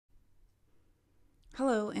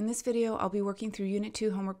Hello, in this video I'll be working through Unit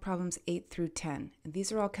 2 homework problems 8 through 10, and these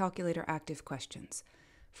are all calculator active questions.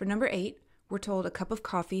 For number 8, we're told a cup of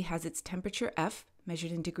coffee has its temperature F,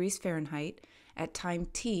 measured in degrees Fahrenheit, at time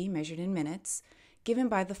t, measured in minutes, given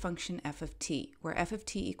by the function f of t, where f of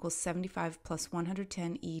t equals 75 plus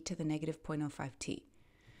 110 e to the negative 0.05 t.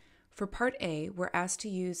 For part A, we're asked to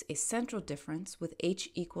use a central difference with h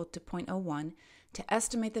equal to 0.01 to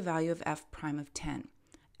estimate the value of f prime of 10.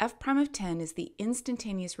 F prime of 10 is the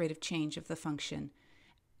instantaneous rate of change of the function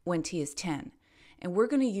when t is 10. And we're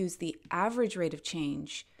going to use the average rate of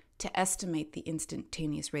change to estimate the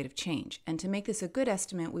instantaneous rate of change. And to make this a good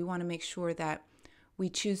estimate, we want to make sure that we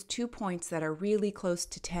choose 2 points that are really close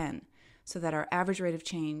to 10 so that our average rate of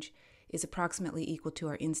change is approximately equal to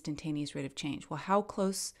our instantaneous rate of change. Well, how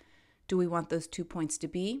close do we want those 2 points to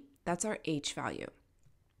be? That's our h value.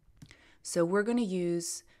 So we're going to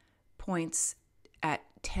use points at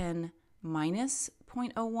 10 minus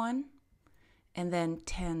 0.01 and then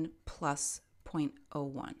 10 plus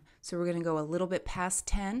 0.01. So we're going to go a little bit past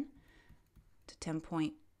 10 to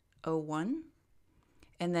 10.01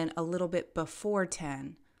 and then a little bit before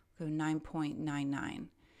 10, go 9.99.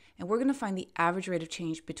 And we're going to find the average rate of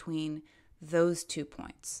change between those 2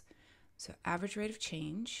 points. So average rate of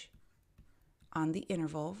change on the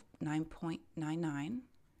interval 9.99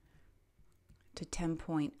 to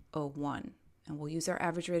 10.01. And we'll use our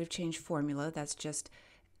average rate of change formula. That's just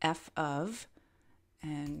f of,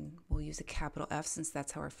 and we'll use a capital F since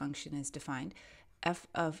that's how our function is defined, f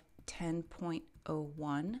of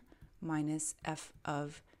 10.01 minus f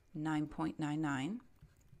of 9.99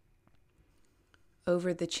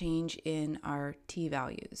 over the change in our t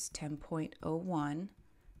values, 10.01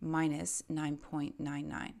 minus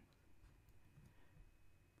 9.99.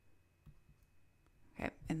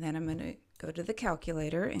 Okay, and then I'm going to go to the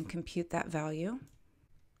calculator and compute that value.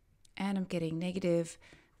 And I'm getting negative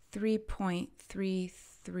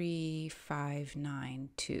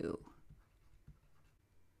 3.33592.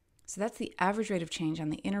 So that's the average rate of change on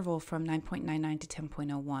the interval from 9.99 to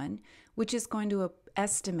 10.01, which is going to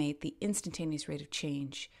estimate the instantaneous rate of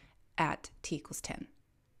change at t equals 10.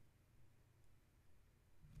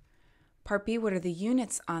 Part B, what are the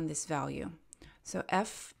units on this value? So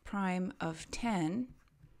f prime of 10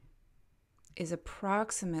 is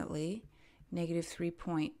approximately negative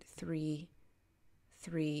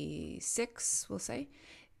 3.336, we'll say.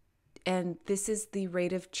 And this is the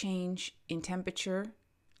rate of change in temperature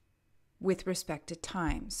with respect to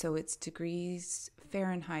time. So it's degrees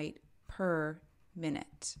Fahrenheit per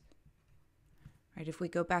minute. Right, if we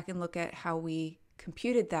go back and look at how we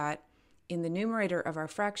computed that in the numerator of our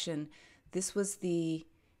fraction, this was the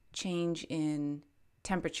change in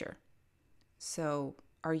temperature. So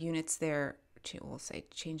our units there, we'll say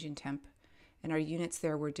change in temp, and our units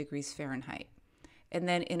there were degrees Fahrenheit. And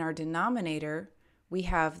then in our denominator, we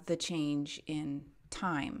have the change in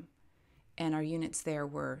time, and our units there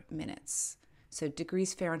were minutes. So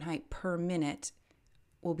degrees Fahrenheit per minute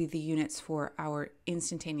will be the units for our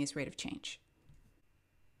instantaneous rate of change.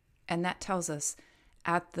 And that tells us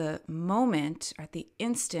at the moment, at the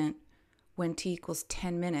instant when t equals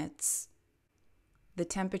 10 minutes, the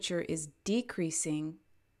temperature is decreasing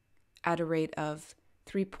at a rate of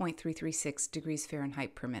 3.336 degrees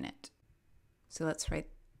Fahrenheit per minute. So let's write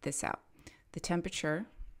this out. The temperature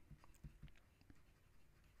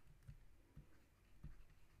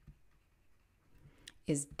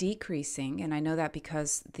is decreasing, and I know that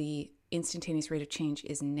because the instantaneous rate of change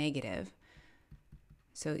is negative.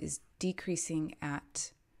 So is decreasing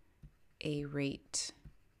at a rate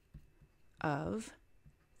of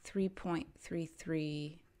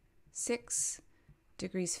 3.336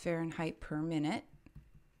 degrees Fahrenheit per minute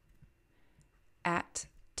at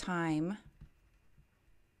time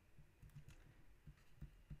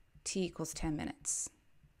t equals 10 minutes.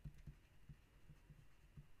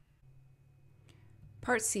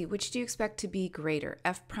 Part C, which do you expect to be greater,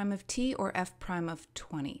 f prime of t or f prime of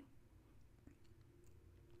 20?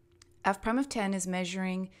 F prime of 10 is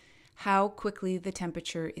measuring how quickly the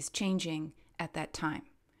temperature is changing at that time.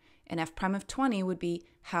 And f prime of 20 would be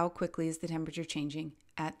how quickly is the temperature changing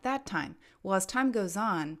at that time. Well, as time goes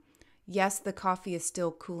on, yes, the coffee is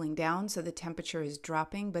still cooling down, so the temperature is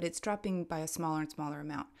dropping, but it's dropping by a smaller and smaller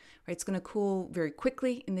amount. Right? It's going to cool very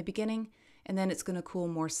quickly in the beginning, and then it's going to cool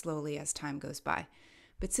more slowly as time goes by.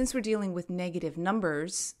 But since we're dealing with negative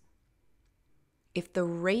numbers, if the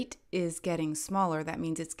rate is getting smaller, that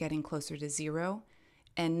means it's getting closer to zero.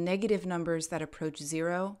 And negative numbers that approach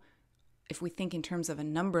zero, if we think in terms of a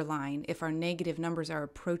number line, if our negative numbers are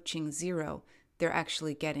approaching zero, they're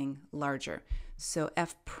actually getting larger. So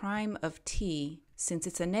f prime of t since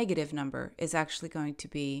it's a negative number, is actually going to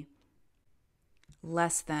be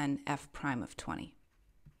less than F prime of 20.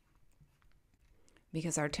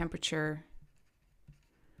 Because our temperature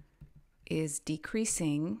is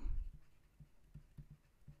decreasing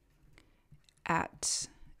at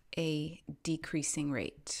a decreasing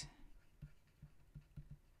rate.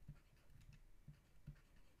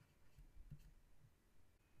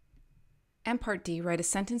 And part D, write a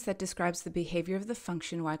sentence that describes the behavior of the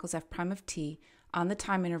function y equals f prime of t on the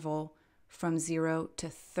time interval from 0 to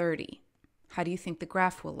 30. How do you think the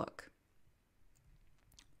graph will look?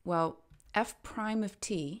 Well, f prime of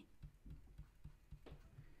t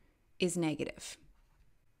is negative,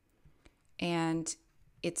 and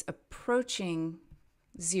it's approaching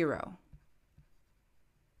 0.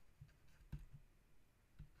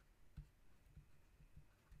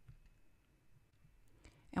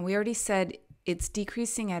 And we already said it's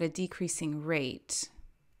decreasing at a decreasing rate.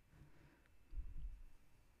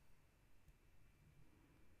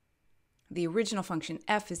 The original function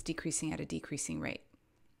f is decreasing at a decreasing rate.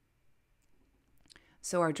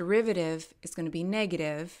 So our derivative is going to be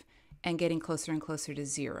negative and getting closer and closer to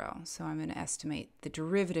 0. So I'm going to estimate the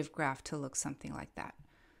derivative graph to look something like that.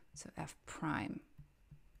 So f prime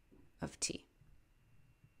of t.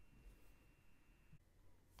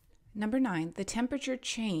 Number 9, the temperature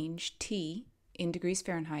change T in degrees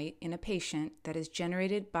Fahrenheit in a patient that is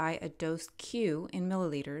generated by a dose Q in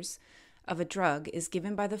milliliters of a drug is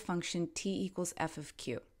given by the function T equals f of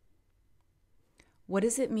Q. What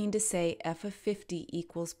does it mean to say f of 50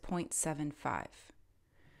 equals 0.75?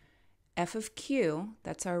 F of Q,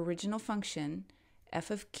 that's our original function, f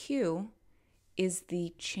of Q is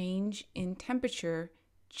the change in temperature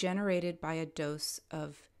generated by a dose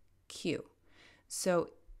of Q.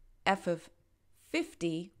 So f of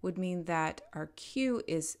 50 would mean that our Q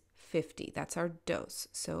is 50. That's our dose.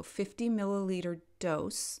 So 50 milliliter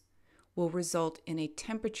dose will result in a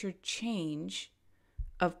temperature change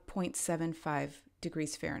of 0.75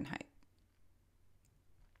 degrees Fahrenheit.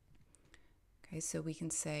 Okay, so we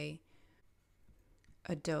can say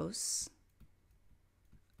a dose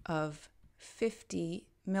of 50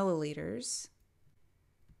 milliliters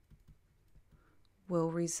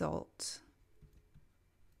will result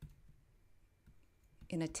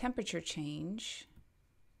in a temperature change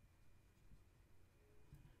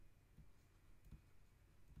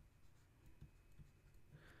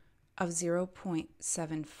of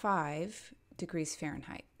 0.75 degrees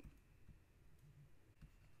Fahrenheit.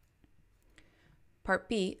 Part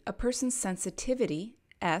B, a person's sensitivity,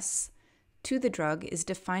 S, to the drug is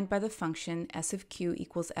defined by the function S of Q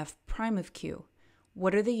equals F prime of Q.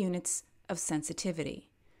 What are the units of sensitivity?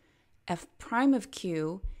 F prime of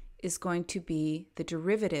Q is going to be the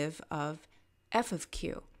derivative of f of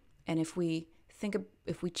q. And if we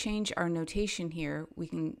change our notation here, we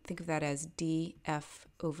can think of that as df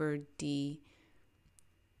over dq.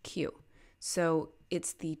 So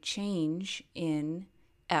it's the change in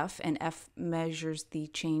f, and f measures the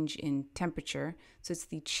change in temperature. So it's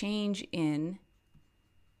the change in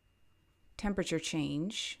temperature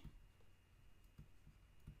change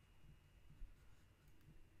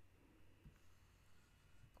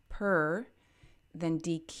per, then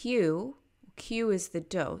dq, q is the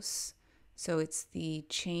dose, so it's the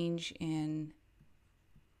change in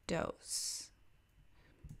dose.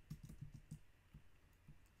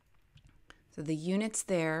 So the units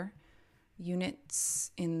there,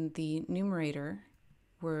 units in the numerator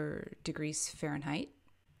were degrees Fahrenheit,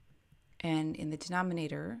 and in the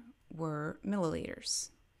denominator were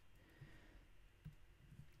milliliters.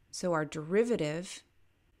 So our derivative,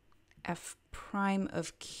 f prime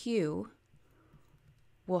of q,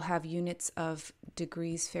 will have units of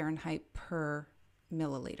degrees Fahrenheit per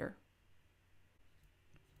milliliter.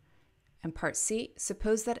 And part C,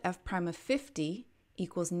 suppose that f prime of 50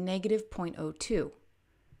 equals negative 0.02.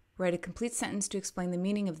 Write a complete sentence to explain the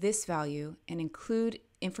meaning of this value and include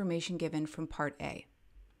information given from part A.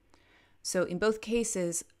 So in both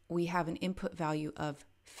cases, we have an input value of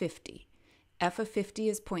 50. F of 50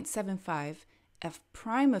 is 0.75. F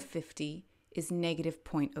prime of 50 is negative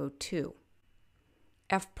 0.02.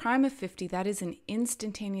 F prime of 50, that is an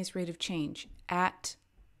instantaneous rate of change at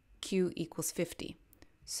Q equals 50.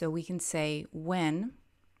 So we can say when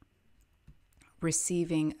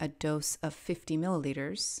receiving a dose of 50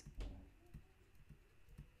 milliliters,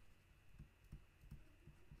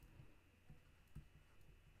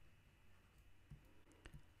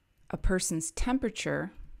 a person's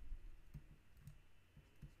temperature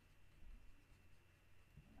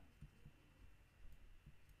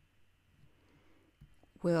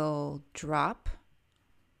will drop,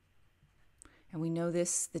 and we know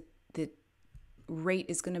this, the rate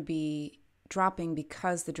is going to be dropping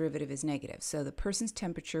because the derivative is negative. So the person's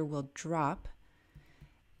temperature will drop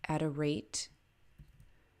at a rate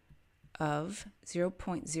of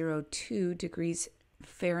 0.02 degrees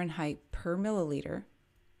Fahrenheit per milliliter.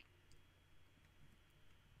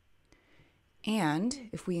 And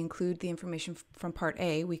if we include the information from part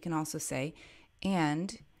A, we can also say,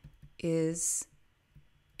 and is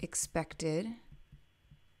expected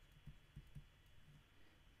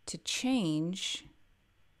to change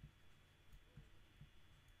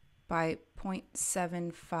by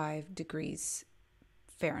 0.75 degrees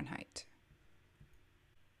Fahrenheit.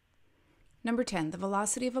 Number 10, the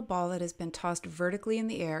velocity of a ball that has been tossed vertically in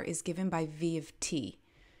the air is given by v of t.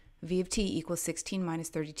 V of t equals 16 minus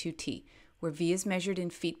 32t, where v is measured in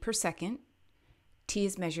feet per second, t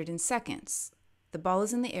is measured in seconds. The ball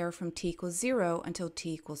is in the air from t equals 0 until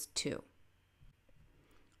t equals 2.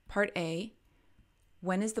 Part A,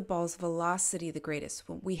 when is the ball's velocity the greatest?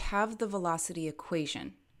 Well, we have the velocity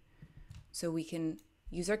equation. So we can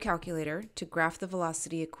use our calculator to graph the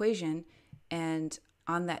velocity equation, and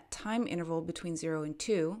on that time interval between 0 and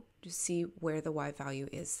 2, to see where the y value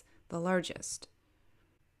is the largest.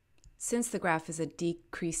 Since the graph is a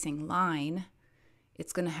decreasing line,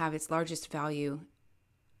 it's going to have its largest value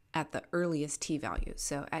at the earliest t value,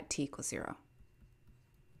 so at t equals 0.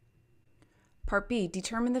 Part B,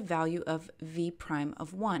 determine the value of v prime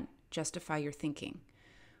of 1. Justify your thinking.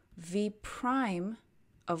 V prime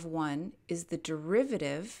of 1 is the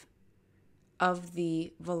derivative of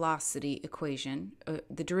the velocity equation,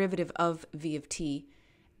 the derivative of v of t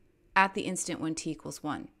at the instant when t equals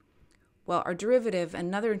 1. Well, our derivative,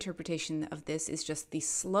 another interpretation of this, is just the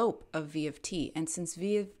slope of v of t. And since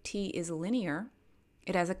v of t is linear,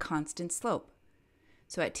 it has a constant slope.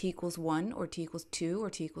 So at t equals 1 or t equals 2 or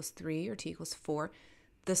t equals 3 or t equals 4,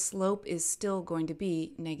 the slope is still going to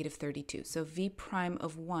be negative 32. So v prime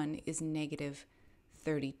of 1 is negative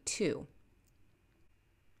 32.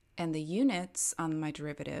 And the units on my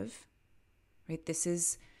derivative, right, this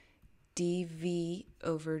is dv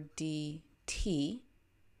over dt.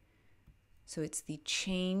 So it's the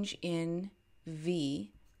change in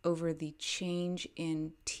v over the change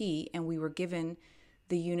in t, and we were given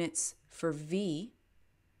the units for v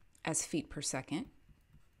as feet per second,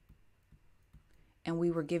 and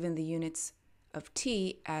we were given the units of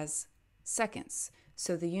t as seconds.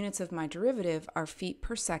 So the units of my derivative are feet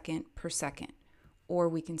per second, or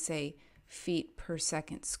we can say feet per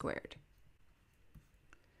second squared.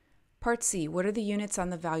 Part C, what are the units on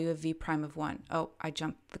the value of v prime of 1? Oh, I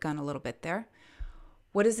jumped the gun a little bit there.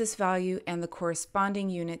 What does this value and the corresponding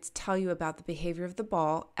units tell you about the behavior of the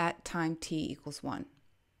ball at time t equals 1?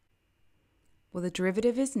 Well, the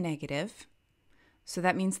derivative is negative, so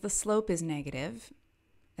that means the slope is negative.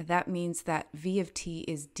 That means that v of t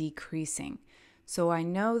is decreasing. So I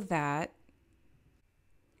know that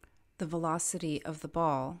the velocity of the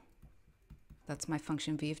ball, that's my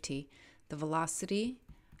function v of t, the velocity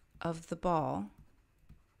of the ball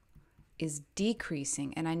is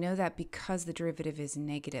decreasing, and I know that because the derivative is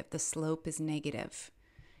negative, the slope is negative.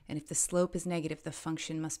 And if the slope is negative, the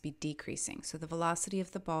function must be decreasing. So the velocity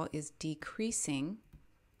of the ball is decreasing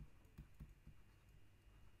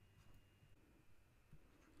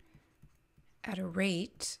at a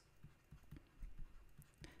rate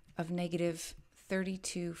of negative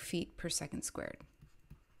 32 feet per second squared.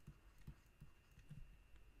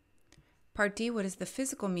 Part D, what is the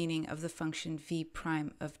physical meaning of the function v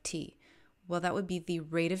prime of t? Well, that would be the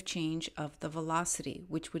rate of change of the velocity,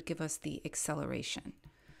 which would give us the acceleration.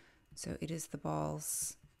 So it is the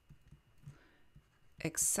ball's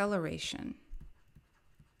acceleration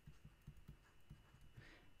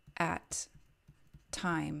at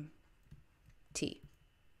time t.